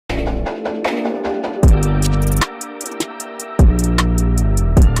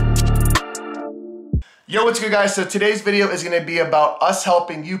Yo, what's good guys? So today's video is gonna be about us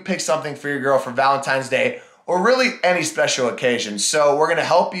helping you pick something for your girl for Valentine's Day or really any special occasion. So we're gonna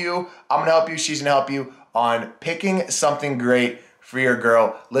help you, I'm gonna help you, she's gonna help you on picking something great for your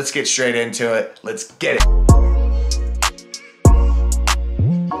girl. Let's get straight into it. Let's get it.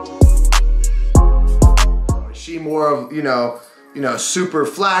 Is she more of, you know, super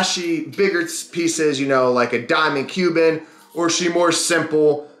flashy, bigger pieces, like a diamond Cuban, or is she more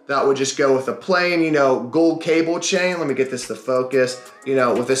simple? That would just go with a plain, gold cable chain. Let me get this to focus,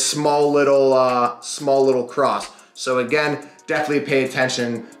 with a small little cross. So again, definitely pay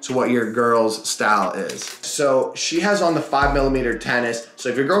attention to what your girl's style is. So she has on the 5mm tennis. So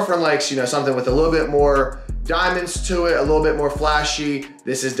if your girlfriend likes, something with a little bit more diamonds to it, a little bit more flashy,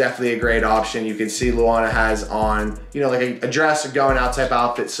 this is definitely a great option. You can see Luana has on, like a dress or going out type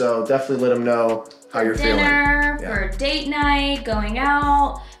outfit. So definitely let them know how you're feeling. Dinner, for date night, going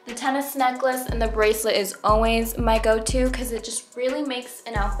out. The tennis necklace and the bracelet is always my go-to because it just really makes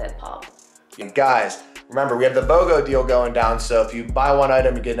an outfit pop. Guys, remember we have the BOGO deal going down, so if you buy one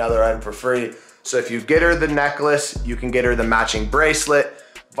item, you get another item for free. So if you get her the necklace, you can get her the matching bracelet,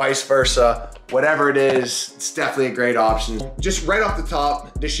 vice versa. Whatever it is, it's definitely a great option. Just right off the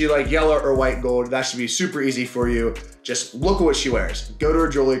top, does she like yellow or white gold? That should be super easy for you. Just look at what she wears. Go to her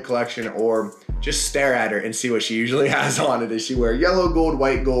jewelry collection or just stare at her and see what she usually has on it. Does she wear yellow gold,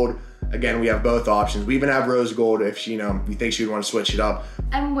 white gold? Again, we have both options. We even have rose gold if she, you think she would want to switch it up.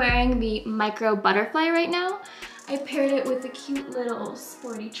 I'm wearing the micro butterfly right now. I paired it with a cute little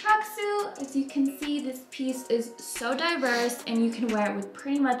sporty tracksuit. As you can see, this piece is so diverse and you can wear it with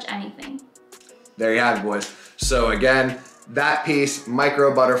pretty much anything. There you have it, boys. So again, that piece,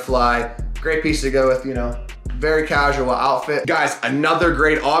 micro butterfly, great piece to go with, very casual outfit. Guys, another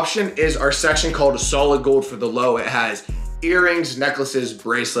great option is our section called Solid Gold for the Low. It has earrings, necklaces,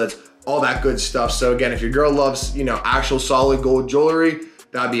 bracelets, all that good stuff. So again, if your girl loves, actual solid gold jewelry,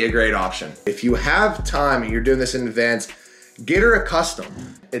 that'd be a great option. If you have time and you're doing this in advance, get her a custom.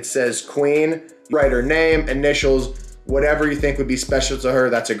 It says Queen, write her name, initials, whatever you think would be special to her,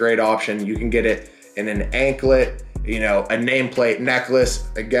 that's a great option. You can get it in an anklet, a nameplate necklace.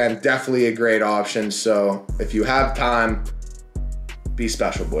 Again, definitely a great option. So if you have time, be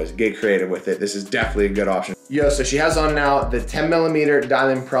special, boys. Get creative with it. This is definitely a good option. Yo, so she has on now the 10mm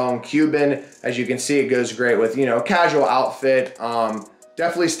diamond prong Cuban. As you can see, it goes great with, casual outfit.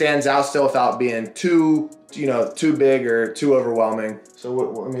 Definitely stands out still without being too big or too overwhelming. So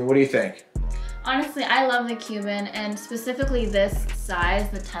what do you think? Honestly, I love the Cuban and specifically this size,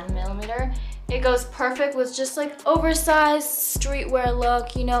 the 10mm. It goes perfect with just like oversized streetwear look.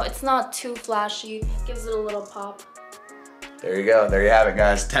 It's not too flashy, gives it a little pop. There you go, there you have it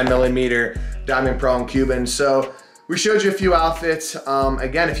guys, 10mm diamond prong Cuban. So we showed you a few outfits.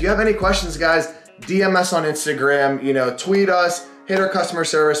 Again, if you have any questions guys, DM us on Instagram, tweet us, hit our customer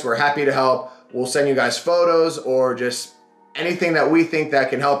service, we're happy to help. We'll send you guys photos or just anything that we think that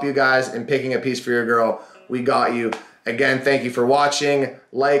can help you guys in picking a piece for your girl, we got you. Again, thank you for watching,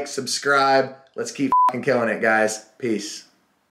 like, subscribe, let's keep fucking killing it guys, peace.